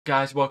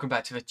Guys, welcome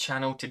back to the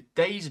channel.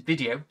 Today's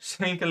video,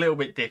 something a little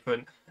bit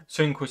different.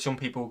 Something where some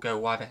people go,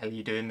 why the hell are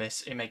you doing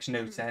this? It makes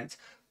no sense.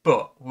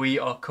 But we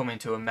are coming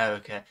to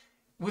America.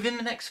 Within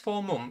the next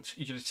 4 months,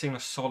 you'll have seen a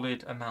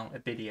solid amount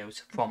of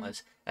videos from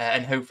us.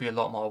 And hopefully a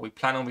lot more. We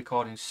plan on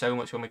recording so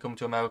much when we come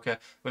to America.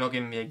 We're not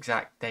giving the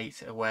exact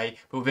dates away.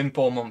 But within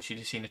 4 months, you'll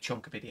have seen a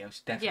chunk of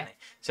videos, definitely. Yeah.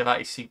 So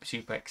that is super,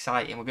 super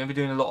exciting. We're going to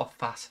be doing a lot of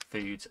fast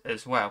foods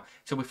as well.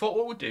 So we thought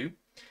what we'd do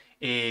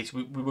is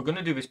we were going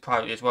to do this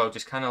privately as well,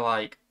 just kind of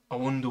like, I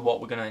wonder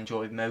what we're going to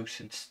enjoy most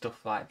and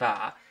stuff like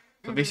that.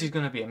 But this is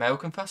going to be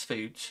American fast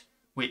foods,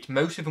 which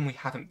most of them we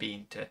haven't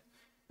been to,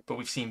 but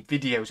we've seen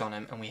videos on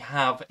them and we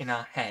have in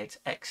our heads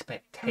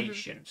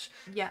expectations.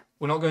 Yeah.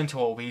 We're not going to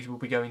all these, we'll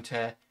be going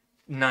to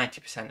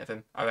 90% of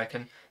them, I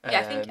reckon.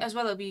 Yeah, I think as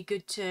well it'll be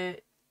good to,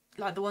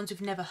 like the ones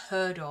we've never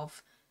heard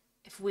of,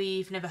 if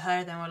we've never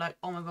heard of them, we're like,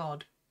 oh my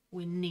god,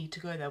 we need to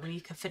go there. We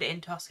need to fit it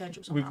into our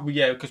schedule somehow.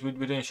 Yeah, because we're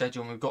doing a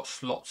schedule and we've got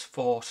slots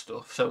for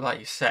stuff. So like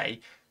you say,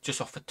 just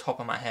off the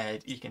top of my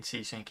head, you can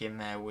see something in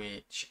there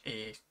which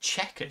is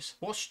Checkers.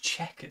 What's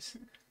Checkers?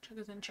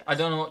 Checkers and Checkers. I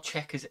don't know what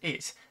Checkers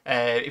is.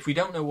 If we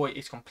don't know what it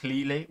is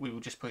completely, we will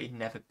just put it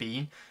never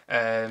been.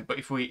 But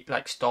if we,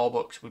 like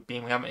Starbucks, we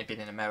haven't been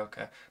in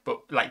America.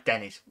 But like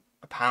Denny's,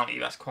 apparently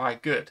that's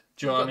quite good.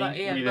 Do you know what I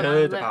mean? We've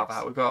heard about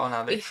that. We've got it on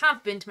our list. We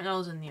have been to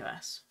McDonald's in the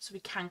US, so we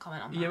can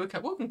comment on that. Yeah, we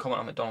can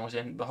comment on McDonald's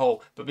in the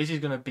whole. But this is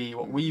going to be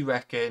what we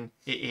reckon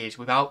it is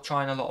without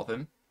trying a lot of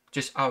them.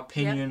 Just our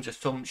opinions,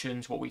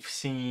 assumptions, what we've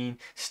seen,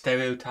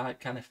 stereotype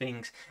kind of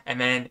things. And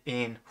then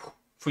in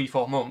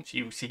 3-4 months,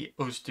 you'll see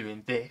us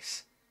doing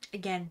this.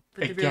 Again,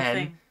 with the real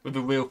thing. With the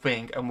real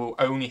thing. And we'll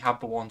only have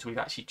the ones we've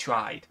actually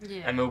tried.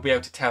 Yeah. And we'll be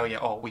able to tell you,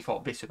 oh, we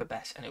thought this was the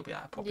best. And it'll be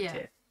our proper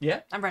tier.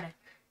 Yeah? I'm ready.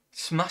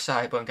 Smash that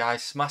like button,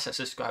 guys. Smash that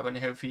subscribe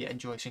button. Hopefully you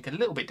enjoy something a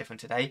little bit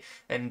different today.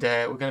 And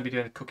we're going to be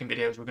doing cooking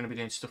videos. We're going to be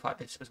doing stuff like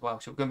this as well.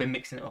 So we're going to be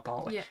mixing it up,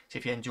 aren't we? Yeah. So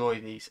if you enjoy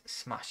these,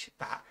 smash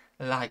that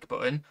like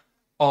button.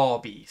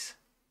 Arby's.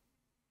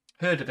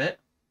 Heard of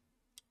it?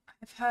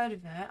 I've heard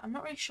of it. I'm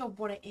not really sure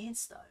what it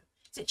is though.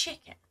 Is it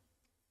chicken?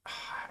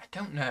 I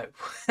don't know.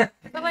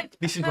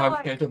 This is why we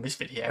could have done this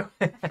video.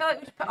 I feel like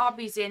we should put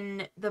Arby's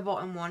in the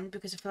bottom one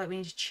because I feel like we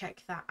need to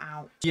check that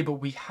out. Yeah, but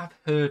we have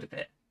heard of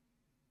it.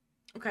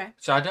 Okay.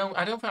 So I don't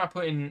think I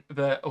put in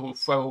the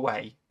throw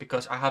away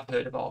because I have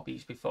heard of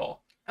Arby's before.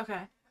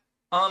 Okay.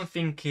 I'm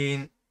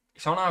thinking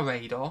it's on our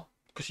radar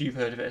because you've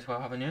heard of it as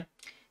well, haven't you?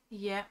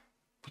 Yeah.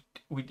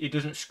 It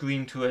doesn't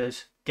scream to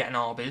us get an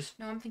Arby's.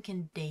 No, I'm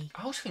thinking D.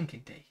 I was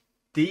thinking D.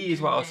 D is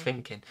what I was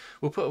thinking.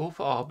 We'll put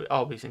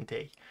Arby's in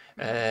D.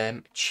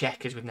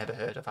 Checkers we've never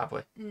heard of, have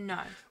we? No.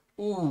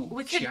 Ooh.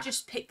 We could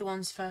just pick the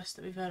ones first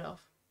that we've heard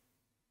of.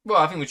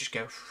 Well, I think we just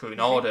go through an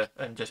order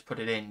and just put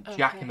it in. Okay.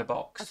 Jack in the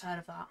Box. I've heard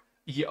of that.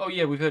 Yeah. Oh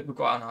yeah, we've got it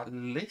on our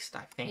list,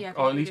 I think, yeah,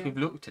 or at least we've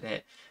looked at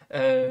it.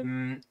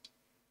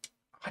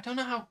 I don't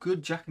know how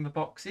good Jack in the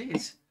Box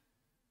is.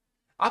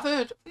 I've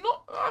heard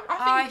not.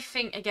 I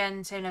think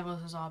again same level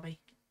as Arby's.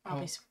 I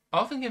was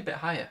thinking a bit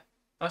higher.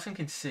 I was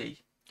thinking C.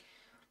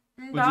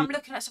 But I'm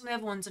looking at some of the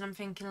other ones and I'm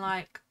thinking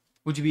like.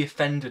 Would you be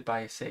offended by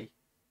a C?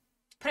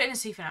 Put it in a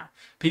C for now.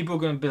 People are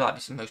going to be like,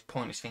 this is the most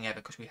pointless thing ever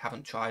because we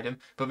haven't tried them.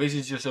 But this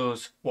is just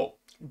us, what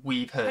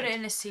we've heard. Put it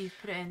in a C.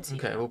 Put it in C.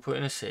 Okay, we'll put it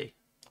in a C.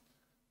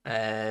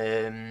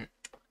 Never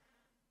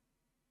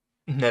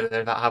heard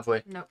of that, have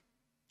we? Nope.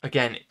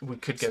 Again, we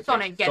could go.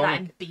 Sonic, get that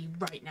in B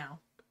right now.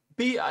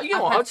 B, you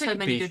know what? I'll take so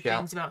many good shout.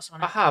 things about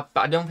Sonic. I have,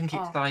 but I don't think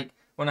it's like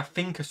when I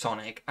think of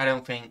Sonic, I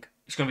don't think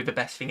it's going to be the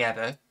best thing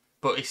ever.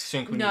 But it's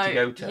something we need to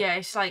go to. Yeah,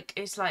 it's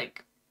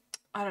like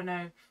I don't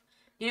know.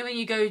 You know when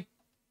you go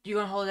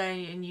on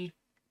holiday and you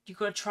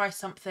got to try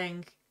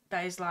something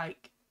that is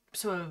like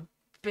so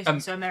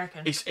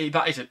American.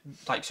 That is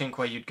like something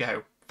where you'd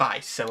go. That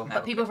is so American.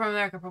 But people from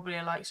America probably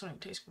are like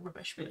Sonic tastes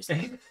rubbish. But it's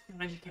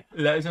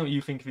let us know what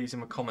you think of these in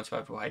the comments,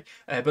 by the way.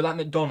 But like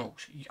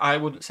McDonald's, I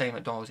wouldn't say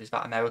McDonald's is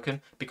that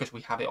American because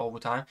we have it all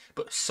the time.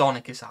 But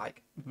Sonic is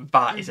like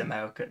that is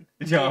American.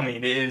 Do you know what I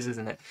mean? It is,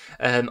 isn't it?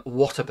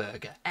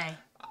 Whataburger.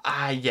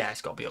 A. Yeah,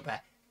 it's got to be up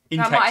there. In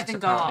that Texas, might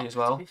even go up, as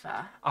well. To be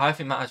fair. I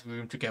think that has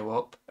room to go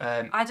up.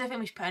 I don't think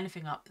we should put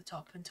anything up the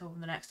top until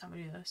the next time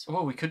we do this.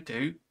 Well, we could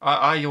do.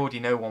 I already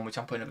know one which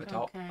I'm putting at the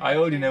top. I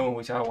already know one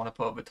which I want to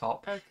put at the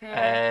top.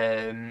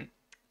 Okay.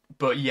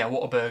 But yeah,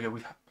 Whataburger,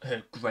 we've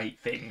heard great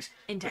things.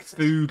 In Texas. The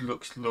food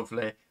looks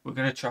lovely. We're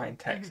going to try in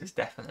Texas,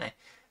 definitely.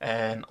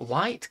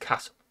 White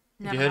Castle.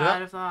 Never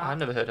heard of that. I've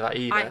never heard of that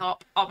either.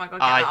 IHOP. Oh my god, get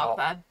that up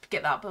there.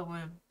 Get that, but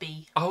we're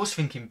B. I was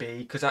thinking B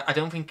because I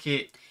don't think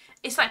it.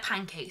 It's like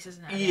pancakes,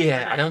 isn't it?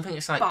 Yeah, I don't think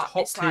it's like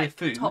top tier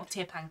food. Top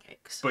tier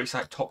pancakes. But it's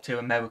like top tier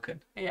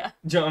American. Yeah.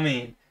 Do you know what I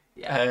mean?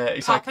 Yeah.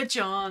 It's Papa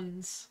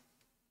John's.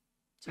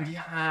 Sorry.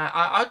 Yeah,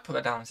 I'd put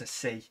that down as a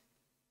C.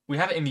 We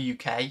have it in the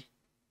UK.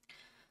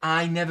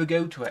 I never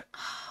go to it.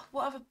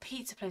 What other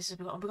pizza places have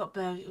we got? We got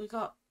burger. We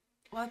got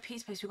what other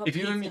pizza places? We got. If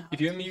you're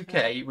in the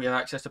UK, we have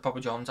access to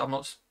Papa John's. I'm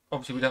not.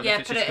 Obviously, we don't know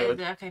if it's put just it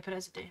good. Okay, put it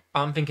as a D.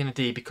 I'm thinking a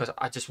D because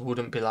I just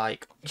wouldn't be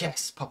like,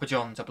 yes, Papa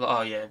John's. I'd be like,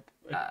 oh yeah. Do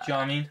you know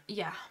what I mean?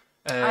 Yeah.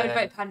 I would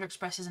vote Panda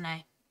Express as an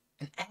A.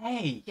 An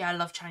A. Yeah, I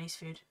love Chinese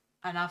food,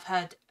 and I've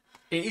heard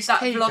It is that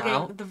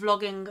takeout. the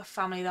vlogging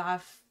family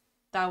that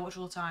I watch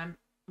all the time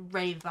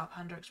rave about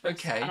Panda Express.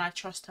 Okay. And I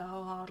trust her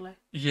wholeheartedly.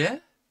 Yeah.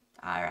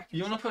 I reckon.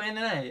 You want to put in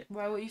an A?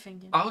 Why? What are you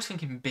thinking? I was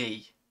thinking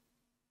B.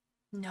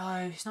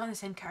 No, it's not in the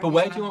same category. But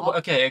where do you want?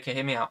 Okay,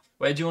 hear me out.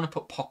 Where do you want to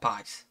put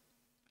Popeyes?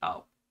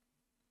 Oh.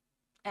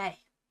 A.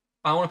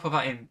 I want to put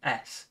that in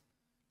S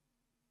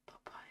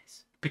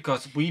Popeyes.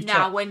 because we've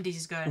Wendy's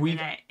is going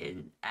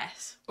in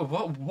S.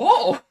 What?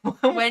 What?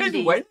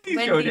 Wendy's going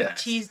in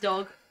S? cheese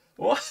dog.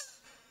 What?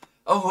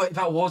 Oh, wait,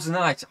 that was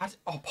nice.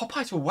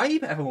 Popeyes were way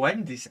better than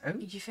Wendy's, though.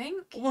 You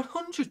think?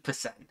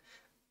 100%.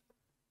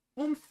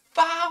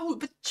 1,000.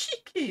 The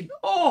chicken.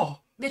 Oh.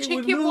 The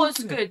chicken was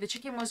good. The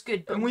chicken was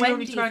good. But And we only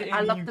Wendy's, tried it in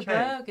I the love the UK.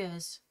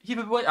 burgers. Yeah,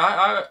 but wait,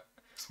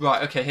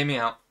 Right, okay, hear me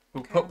out.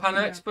 We'll put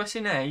Panda Express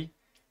in A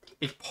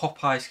if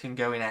Popeyes can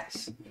go in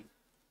S.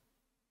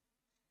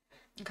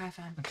 Okay,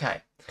 fine.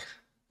 Okay.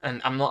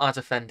 And I'm not as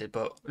offended,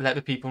 but let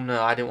the people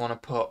know I didn't want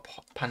to put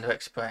Panda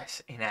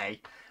Express in A.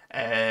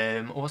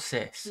 What's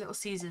this? Little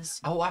Caesars.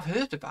 Oh, I've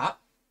heard of that,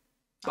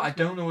 but I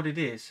don't know what it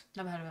is.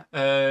 Never heard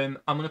of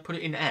it. I'm going to put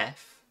it in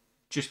F,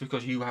 just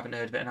because you haven't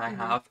heard of it and I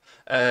have.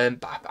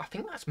 But I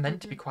think that's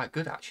meant to be quite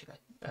good, actually.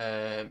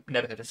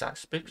 Never heard of Zach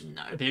Spooks.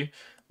 No. Have you?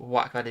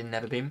 Whack that in,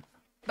 never been.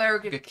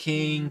 Burger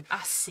King.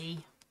 I see.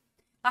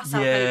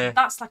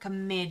 That's like a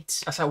mid.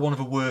 That's like one of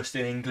the worst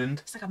in England.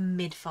 It's like a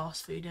mid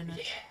fast food, isn't it?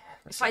 Yeah.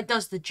 It's like it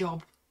does the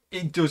job.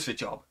 It does the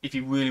job. If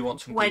you really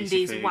want some greasy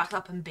Wendy's food. whacked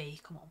up and B.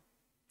 Come on.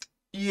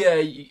 Yeah,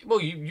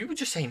 you were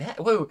just saying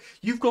that. Well,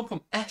 you've gone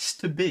from S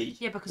to B.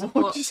 Yeah, because What I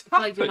feel just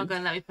like you're not happened?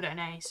 going to let me put it in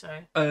A.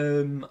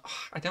 So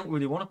I don't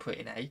really want to put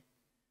it in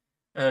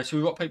A. So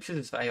we got paper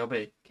scissors for A or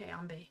B. okay,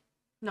 I'm B.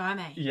 No, I'm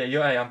A. Yeah,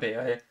 you're A, I'm B.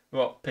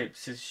 Rock, paper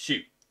scissors,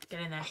 shoot.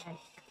 Get in there. Okay.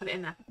 Put it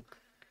in there.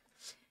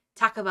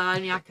 Taco Bell,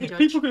 only I can judge.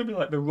 People are going to be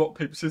like the rock,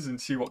 paper scissors and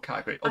see what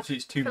category. Obviously,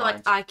 it's I two feel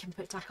minds. like I can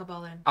put Taco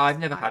Bell in. I've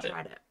never I had it.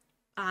 tried it.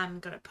 I'm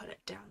going to put it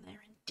down there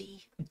in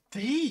D.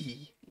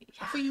 D.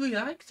 I thought you really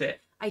liked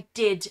it. I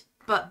did,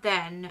 but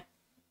then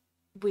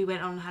we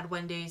went on and had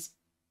Wendy's,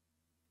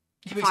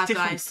 Yeah, but it's Five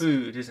different Guys,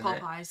 food, isn't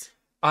it? Popeyes.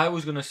 I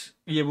was gonna,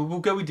 yeah, we'll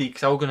go with D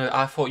because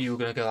I thought you were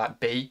gonna go like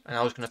B, and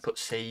I was gonna put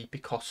C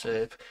because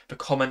of the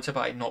comments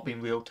about it not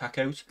being real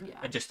tacos Yeah.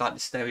 and just like the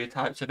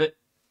stereotypes of it.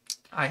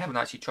 I haven't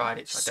actually tried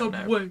it, so I don't know.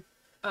 Subway.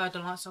 I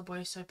don't like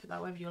Subway, so put that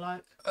wherever you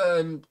like.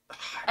 Only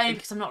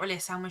because I'm not really a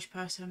sandwich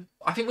person.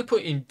 I think we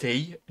put it in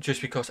D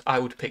just because I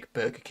would pick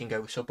Burger King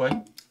over Subway. Do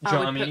you know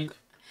what I mean?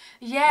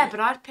 Yeah,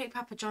 but I'd pick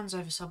Papa John's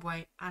over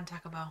Subway and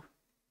Taco Bell.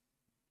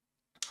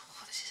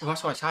 Oh, this is Well,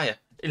 that's why it's higher.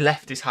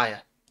 Left is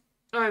higher.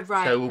 Oh,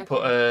 right. So we'll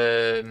put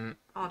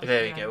I'll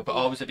there you put go. it But in.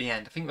 ours at the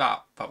end. I think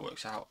that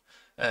works out.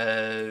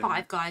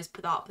 Five Guys,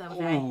 put that up there with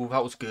A. Oh,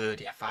 that was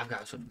good. Yeah, Five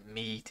Guys was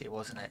meaty,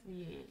 wasn't it?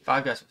 Yeah.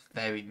 Five Guys was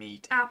very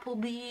meaty.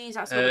 Applebee's,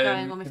 that's where we're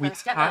going when we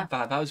first get there.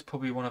 That. That was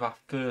probably one of our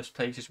first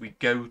places we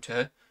go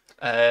to.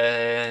 I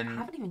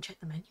haven't even checked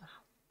the menu out.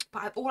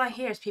 But all I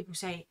hear is people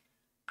say,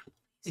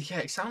 Yeah,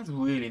 it sounds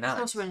really it's nice.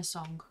 also in a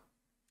song.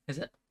 Is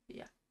it?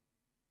 Yeah.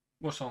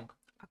 What song?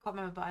 I can't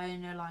remember, but I only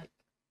know, like,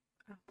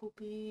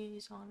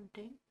 Applebee's on a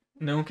date.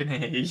 No one can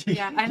hear you.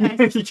 Yeah, I know.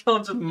 You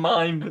can't just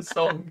mime the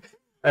song.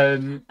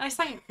 I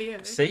sang it for you.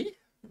 C?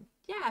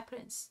 Yeah, I put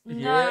it in.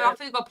 Yeah. No, I think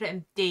we've got to put it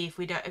in D if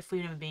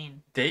we've never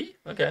been. D?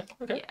 Okay.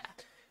 Yeah.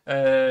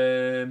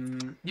 Yeah,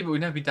 but we've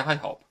never been to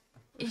IHOP.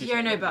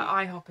 Yeah, no, but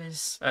IHOP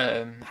is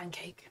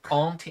pancake.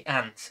 Auntie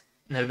Anne's.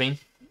 Never been.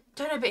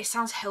 Don't know, but it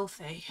sounds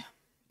healthy.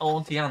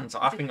 Auntie Anne's.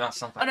 I think that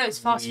sounds like no, it's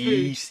fast food.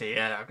 greasy.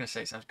 Yeah, I'm gonna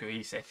say it sounds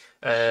greasy.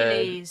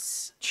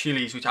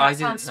 Chili's. Which That I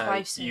didn't know. sounds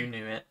spicy. You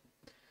knew it.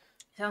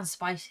 It sounds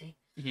spicy.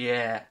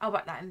 Yeah. I'll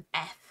whack that in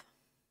F.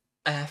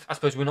 F. I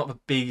suppose we're not the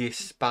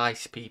biggest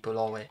spice people,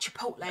 are we?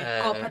 Chipotle.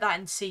 Gotta put that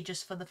in C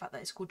just for the fact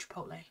that it's called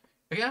Chipotle.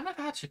 Yeah, I've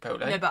never had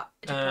Chipotle. No, but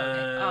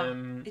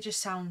Chipotle. It just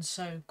sounds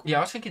so cool. Yeah,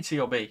 I was thinking C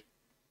or B.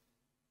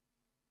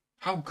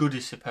 How good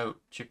is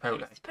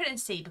Chipotle? Let's put it in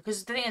C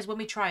because the thing is, when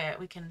we try it,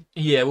 we can.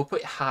 Yeah, we'll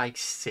put it high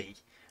C.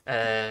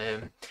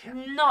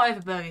 Not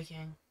over Burger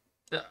King.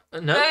 No.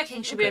 Burger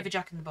King should be over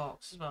Jack in the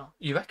Box as well.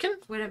 You reckon?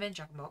 We've never been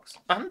Jack in the Box.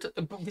 And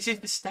this is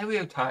the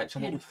stereotypes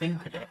and what we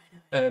think of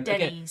it.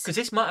 Denny's. Because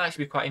this might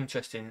actually be quite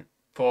interesting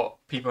for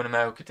people in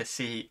America to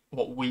see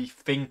what we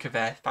think of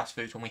their fast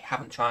foods when we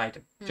haven't tried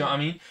them. Do you know what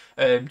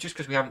I mean? Just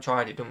because we haven't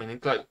tried it, don't mean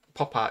like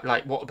Popeye,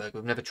 like Whataburger.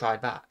 We've never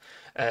tried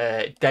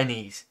that.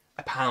 Denny's.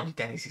 Apparently,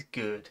 Denny's is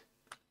good.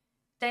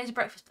 Denny's a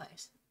breakfast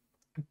place.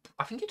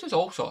 I think it does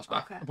all sorts,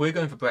 but Okay. we're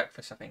going for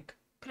breakfast. I think.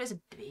 Put it as a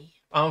B.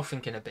 I was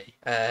thinking a B,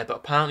 but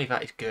apparently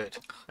that is good.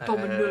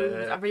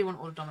 Domino's. I really want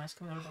to order Domino's.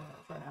 Can we order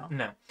Domino's right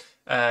now?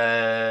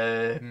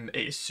 No.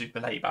 It is super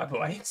late, by the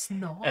way. It's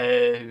not.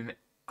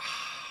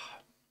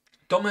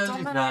 Domino's is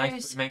nice,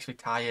 Domino's. but it makes me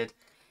tired.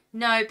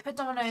 No, put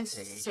Domino's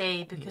C.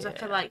 C because I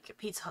feel Yeah. like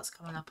Pizza Hut's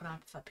coming up and I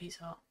prefer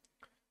Pizza Hut.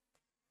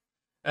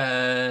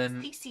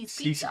 Cece's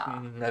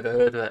Pizza. Never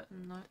heard of it.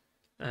 No.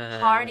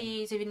 Um,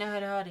 Hardee's. Have you never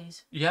heard of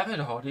Hardee's? Yeah, I've heard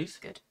of Hardee's.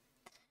 Good.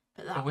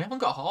 Put Oh, that. we haven't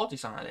got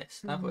Hardee's on our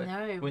list, have we?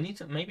 No. We need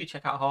to maybe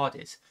check out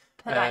Hardee's.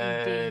 Put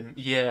that in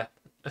D. Yeah,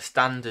 a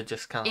standard,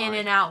 just kind of In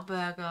and out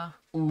burger.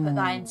 Put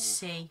that in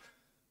C.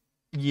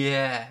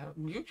 Yeah,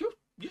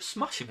 you're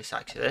smashing this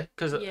actually,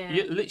 because Yeah.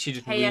 you literally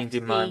just KFC, reamed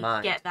in my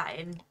mind. get that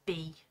in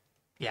B.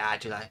 Yeah, I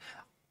do like.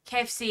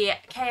 KFC.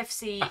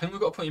 I think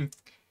we've got to put in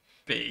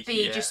B.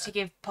 B, yeah. just to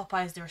give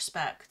Popeyes the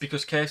respect.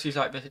 Because KFC's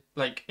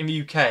like in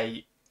the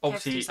UK,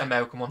 obviously KFC's like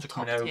American ones are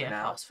coming over tier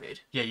now. fast food.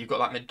 Yeah, you've got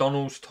like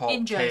McDonald's top,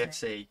 In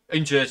Jersey. KFC.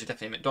 In Jersey,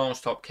 definitely.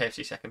 McDonald's top,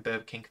 KFC second,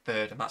 Burger King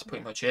third, and that's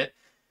pretty much it.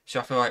 So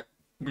I feel like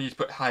we need to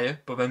put it higher,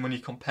 but then when you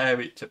compare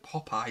it to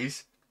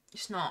Popeyes,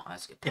 It's not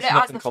as good. Put It's it as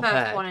nothing the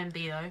compared. first one in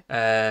B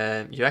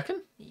though. you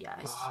reckon? Yeah.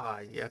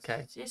 Yeah,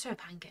 okay. It's over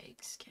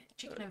pancakes. Get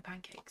chicken over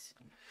pancakes.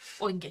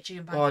 Or you can get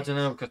chicken Oh, I pancakes. don't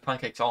know, because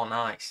pancakes are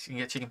nice. You can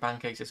get chicken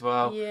pancakes as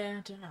well. Yeah,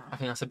 I don't know. I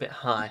think that's a bit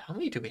high. How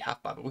many do we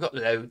have, by the way? We've got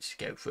loads to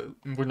go through.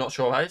 We're not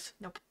sure what it is.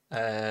 Nope.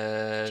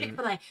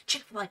 Chick-fil-A.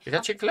 Chick-fil-A. Is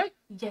that Chick-fil-A?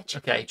 Yeah,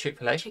 Chick-fil-A. Okay,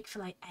 Chick-fil-A.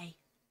 Chick-fil-A A.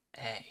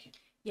 A.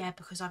 Yeah,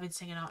 because I've been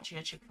singing Archie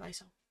a Chick-fil-A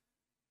song.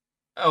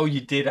 Oh,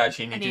 you did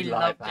actually, and And you he did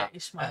like loved that. it. He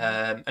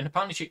smiled. And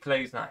apparently Chick-fil-A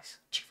is nice.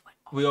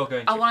 Chick-fil-A. We are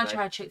going I Chick-fil-A. want to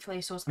try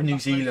Chick-fil-A sauce. The New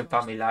Zealand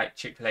family liked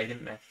Chick-fil-A,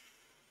 didn't they?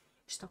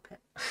 Stop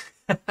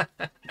it.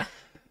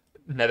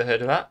 Never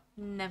heard of that.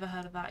 Never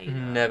heard of that either.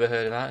 Never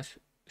heard of that.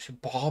 It's a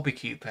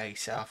barbecue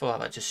place. So I feel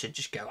like that should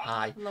just go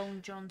high.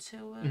 Long John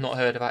Silver. Not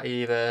heard of that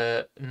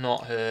either.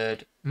 Not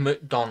heard.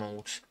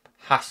 McDonald's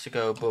has to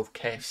go above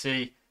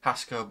KFC.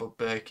 Has to go above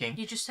Burger King.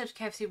 You just said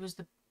KFC was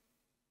the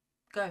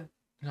go.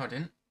 No, I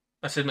didn't.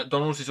 I said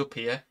McDonald's is up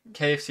here.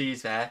 KFC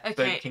is there.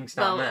 Burger Okay, King's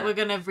down well, there. we're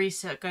gonna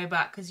go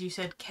back because you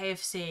said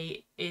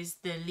KFC is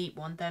the elite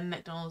one, then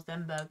McDonald's,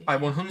 then Burger King. I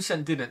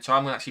 100% didn't, so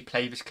I'm going to actually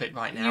play this clip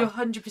right now. You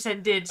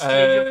 100% did. So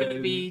you're gonna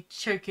Um, be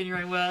choking your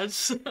own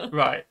words.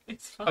 Right.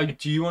 It's fine.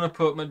 Do you want to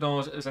put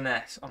McDonald's as an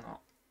S or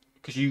not?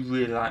 Because you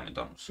really like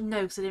McDonald's.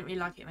 No, because I didn't really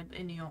like it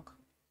in New York.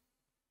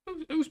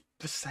 It was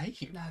the same.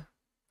 No.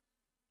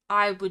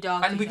 I would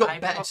argue. And we that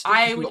got better stuff.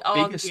 I 'cause we would got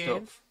bigger argue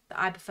stuff. that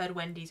I preferred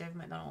Wendy's over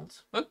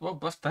McDonald's. Well,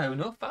 that's fair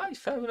enough. That is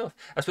fair enough.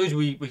 I suppose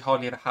we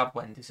hardly ever have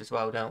Wendy's as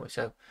well, don't we?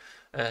 So,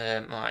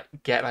 like,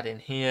 get that in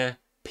here.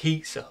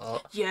 Pizza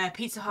Hut. Yeah,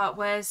 Pizza Hut.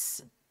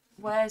 Where's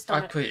I'd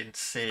Domino's? put it in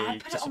C, I'd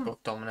put it just on-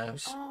 above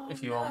Domino's, Oh,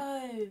 if you want.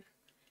 no.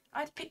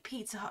 I'd pick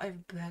Pizza Hut over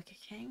Burger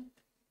King.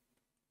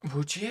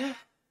 Would you?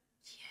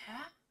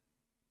 Yeah.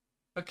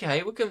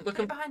 Okay, we can Put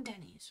it behind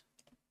Denny's.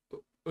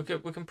 we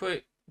can put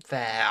it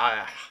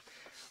there.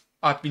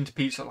 I've been to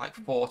Pizza Hut like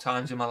 4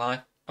 times in my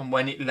life, and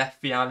when it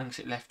left the islands,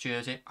 it left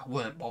Jersey, I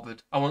weren't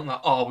bothered. I wasn't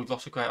like, oh, we've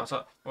lost a great. I was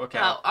like, okay.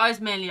 Well, I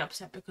was mainly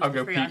upset because I'll the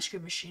go free Pete. ice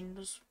cream machine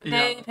was. Yeah.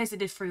 The only place that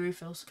did free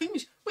refills. Thing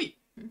is, wait,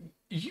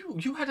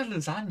 you had a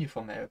lasagna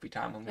from there every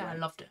time when we Yeah, I went.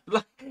 loved it.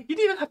 Like, you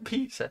didn't even have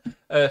pizza.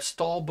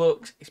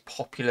 Starbucks is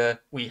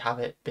popular. We have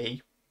it.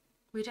 B.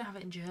 We don't have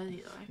it in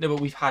Jersey though. No,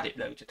 but we've had it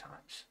loads of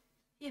times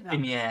Yeah, but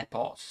in the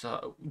airports.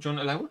 So, do you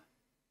want it lower?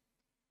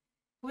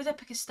 would I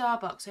pick a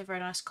Starbucks over a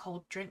nice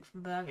cold drink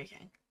from Burger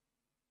King?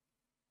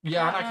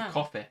 Yeah, I don't like know. a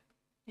coffee.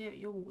 Yeah, but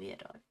you're a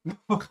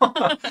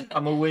weirdo.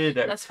 I'm a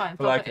weirdo. That's fine.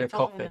 for liking a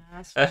pop it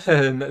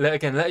coffee. in there, that's fine.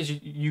 Again,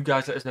 you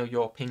guys let us know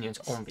your opinions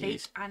on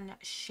these. Steak and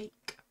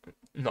shake.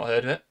 Not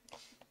heard of it.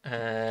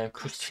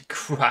 Krusty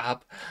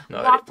Krab.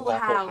 Not heard of Waffle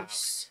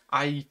House.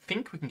 I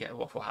think we can get a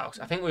Waffle House.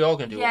 I think we are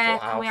going to do Yeah, Waffle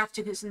House. can we have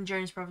to because it's in the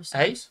Jonas Brothers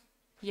songs?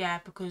 Hey? Yeah,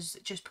 because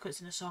it's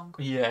in a song.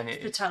 Yeah, and It's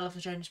it the is. title of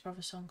the Jonas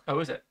Brothers song. Oh,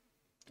 is it?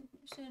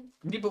 It's in-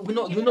 Yeah, but we're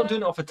not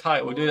doing it off a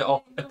title. We're doing it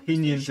off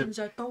opinions of. Conversations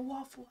at the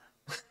Waffle House.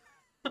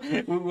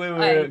 we're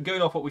Hey.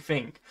 going off what we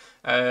think.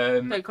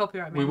 Don't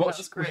copyright me. we but watched.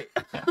 That's great.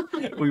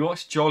 We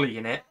watched Jolly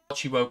in it.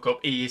 She woke up.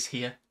 He is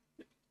here.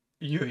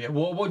 You here?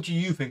 What do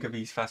you think of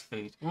these fast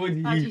food? What do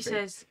you As he think?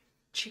 says,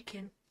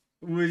 chicken,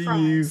 What do you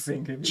fries,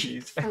 think of these?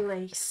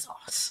 Chick-fil-A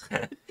sauce.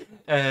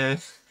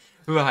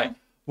 Right.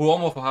 We're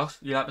on Waffle House.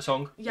 You like the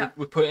song? Yeah.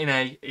 We put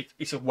in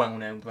it's a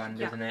well-known brand,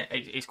 Yeah. isn't it?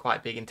 It's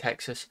quite big in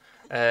Texas.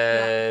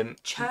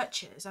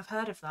 Churches, I've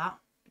heard of that.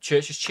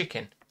 Church's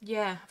Chicken.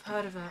 Yeah, I've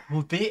heard of it.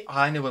 Well,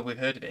 I know when we've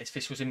heard of this.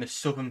 This was in the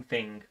Southern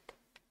thing.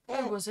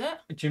 Oh, was it?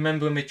 Do you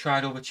remember when they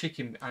tried all the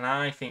chicken? And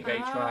I think they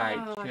tried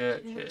Oh,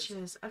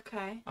 Church's.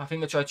 Okay. I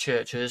think they tried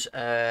Church's.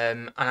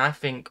 And I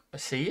think a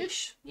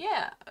C-ish.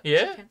 Yeah.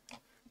 Yeah.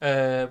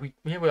 Chicken.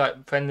 We're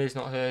like Friendly's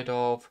not heard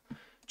of.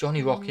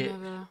 Johnny Rocket.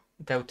 Never.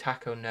 Del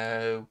Taco,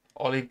 no.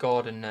 Olive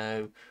Garden,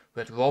 no.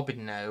 Red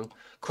Robin, no.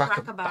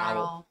 Cracker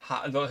Barrel.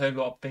 I've not heard a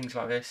lot of things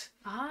like this.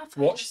 I've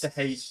Watch heard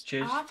the H's.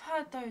 I've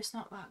heard though it's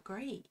not that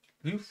great.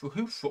 When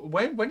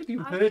have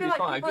you I heard feel it's like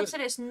not that people good? said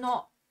it's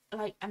not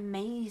like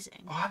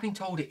amazing. Oh, I've been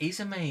told it is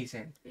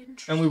amazing.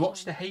 Interesting. And we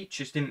watched the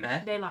H's, didn't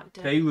they? They liked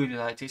it. They really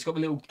liked it. It's got a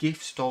little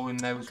gift store in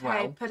there as Okay,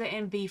 well. put it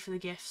in B for the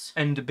gifts.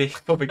 And a big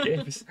other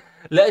gifts.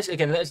 Let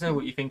us know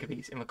what you think of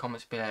these in the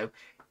comments below.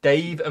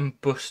 Dave and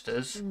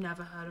Buster's.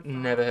 Never heard of that.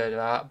 Never heard of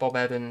that. Bob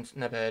Evans,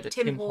 never heard of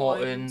Tim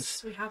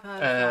Hortons. We have heard of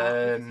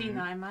that. We've seen Um,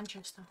 that in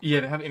Manchester. Yeah,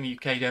 they have it in the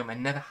UK, don't they?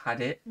 Never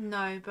had it.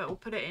 No, but we'll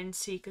put it in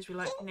C because we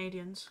like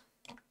Canadians.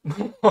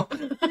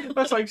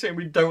 That's like saying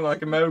we don't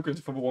like Americans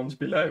for the ones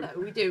below. No,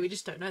 we do. We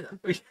just don't know them.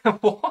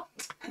 What?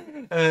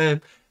 I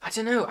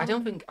don't know.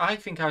 I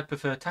think I'd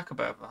prefer Taco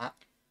Bell over that.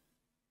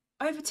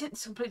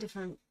 Overtint's completely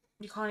different.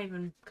 You can't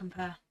even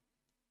compare.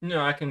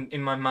 No, I can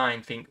in my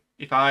mind think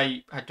if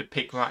I had to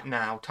pick right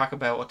now, Taco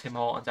Bell or Tim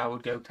Hortons, I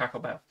would go Taco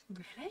Bell.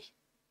 Really?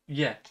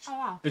 Yeah. Oh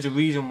wow. There's a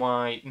reason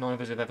why none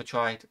of us have ever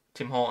tried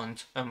Tim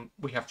Hortons, and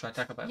we have tried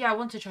Taco Bell. Yeah, I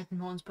wanted to try Tim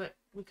Hortons, but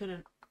we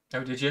couldn't. Oh,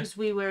 did you? Because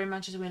we were in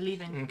Manchester, we were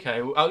leaving.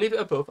 Okay, well, I'll leave it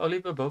above.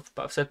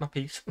 But I've said my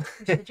piece.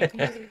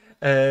 Krispy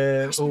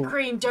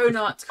Kreme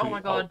donuts. Krispy Oh my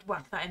Kreme. god,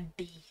 whack that in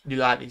B. You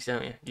like these,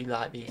 don't you? You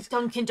like these.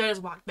 Dunkin'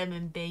 Donuts, whack them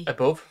in B.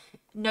 Above?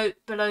 No,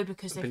 below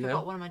because they Below?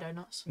 forgot one of my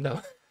donuts.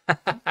 No.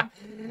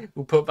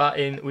 We'll put that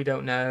in. We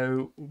don't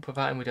know. We'll put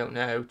that in. We don't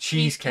know.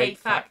 Cheesecake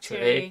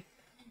Factory.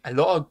 A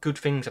lot of good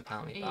things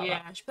apparently about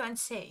Yeah, that. should put that in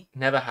C.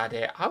 Never had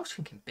it. I was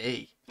thinking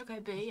B. Okay,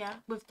 B, yeah,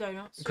 with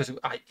donuts. Because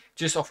I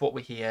just off what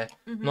we hear,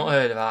 Mhm. not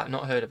heard of that,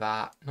 not heard of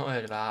that, not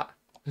heard of that,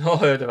 not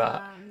heard of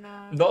that,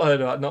 No. not heard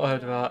of that, not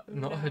heard of that,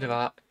 No. not heard of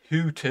that.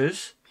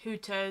 Hooters.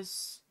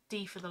 Hooters,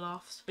 D for the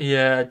laughs.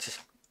 Yeah, just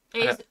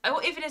If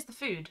it is the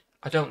food.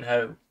 I don't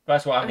know.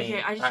 That's what I mean.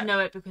 Okay, I just know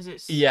it because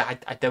it's. Yeah,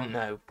 I don't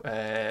know.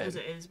 Because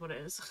it is what it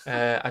is.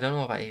 I don't know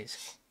what that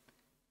is.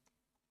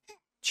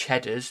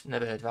 Cheddar's,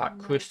 never heard of that.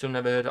 No. Crystal,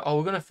 never heard of. Oh,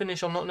 we're gonna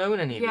finish on not knowing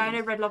any of Yeah, I these.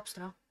 know Red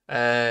Lobster.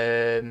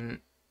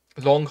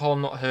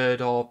 Longhorn, not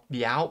heard of.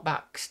 The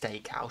Outback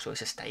Steakhouse, or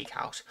it's a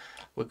steakhouse.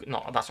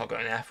 That's not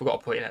going there. We've got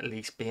to put in at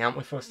least B, haven't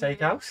we, for a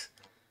steakhouse?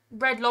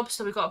 Red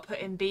Lobster, we got to put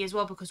in B as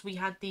well because we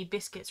had the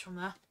biscuits from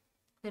there.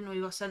 Didn't we?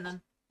 We got sent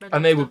them. Red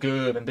And they were Lobster.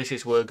 good, and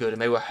biscuits were good,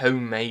 and they were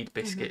homemade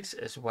biscuits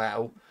as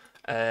well.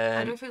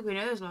 I don't think we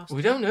know those last.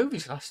 We don't know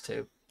these last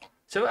two.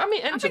 So, I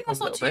mean, I ends think up a that's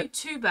not little bit.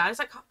 too bad. It's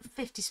like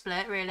 50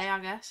 split, really, I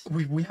guess.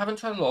 We haven't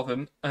tried a lot of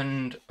them,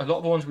 and a lot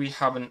of the ones we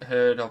haven't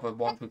heard of are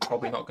ones we're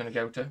probably not going to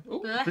go to. Oh,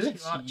 Bless you,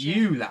 Archie.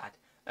 you, lad.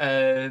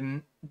 I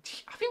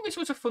think this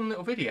was a fun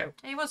little video.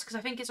 It was because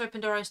I think it's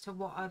opened our eyes to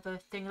what other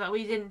things. Like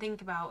we didn't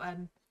think about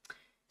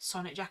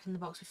Sonic, Jack in the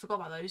Box. We forgot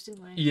about those,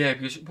 didn't we? Yeah,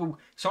 because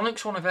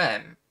Sonic's one of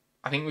them.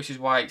 I think which is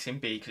why it's in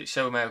B, because it's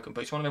so American.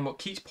 But it's one of them what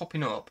keeps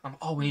popping up.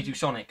 We need to do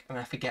Sonic, and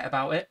I forget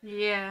about it.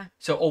 Yeah.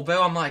 So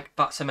although I'm like,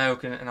 that's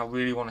American, and I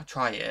really want to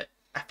try it,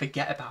 I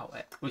forget about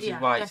it, which is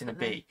why it's in a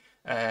B.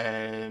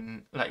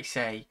 Like you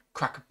say,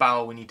 Cracker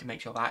Barrel, we need to make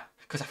sure that,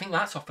 because I think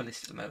that's off the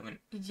list at the moment.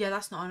 Yeah,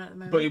 that's not on at the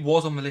moment. But it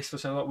was on the list for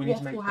so long. We need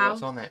to make sure Waffle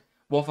that's on it.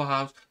 Waffle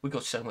House, we've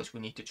got so much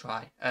we need to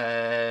try.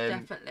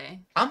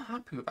 Definitely. I'm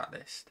happy with that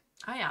list.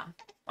 I am.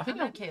 I think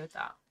I'm okay with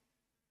that.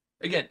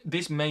 again,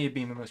 this may have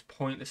been the most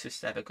pointless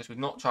list ever because we've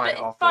not tried But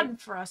it off. it's fun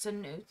for us,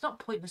 and it's not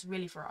pointless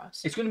really for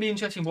us. It's going to be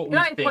interesting what It's we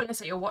not think. pointless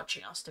that you're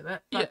watching us do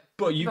it. Yeah,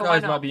 but you why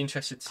guys not? might be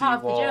interested to see Part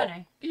of the what.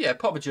 journey. Yeah,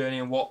 part of the journey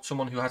and what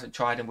someone who hasn't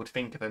tried them would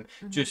think of them,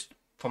 just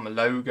from a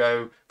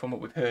logo, from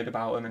what we've heard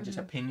about them, and just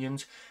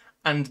opinions.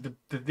 And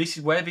this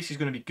is where this is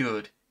going to be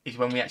good is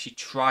when we actually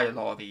try a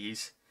lot of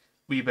these,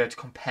 we'll be able to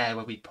compare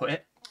where we put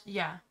it.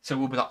 Yeah. So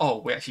we'll be like, oh,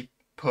 we actually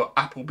put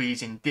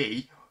Applebee's in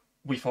D.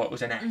 We thought it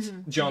was an S.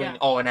 Do you know what I mean?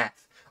 Or an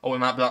F. Or we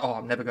might be like, oh,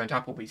 I'm never going to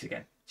Applebee's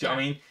again. Do you know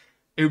what I mean?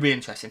 It would be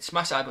interesting.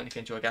 Smash that button if you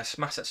enjoy, guys.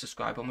 Smash that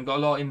subscribe button. We've got a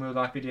lot of in real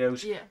life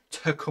videos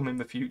to come in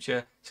the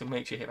future. So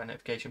make sure you hit that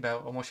notification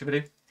bell. And what should we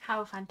do?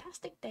 Have a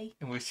fantastic day.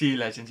 And we'll see you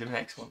legends in the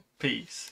next one. Peace.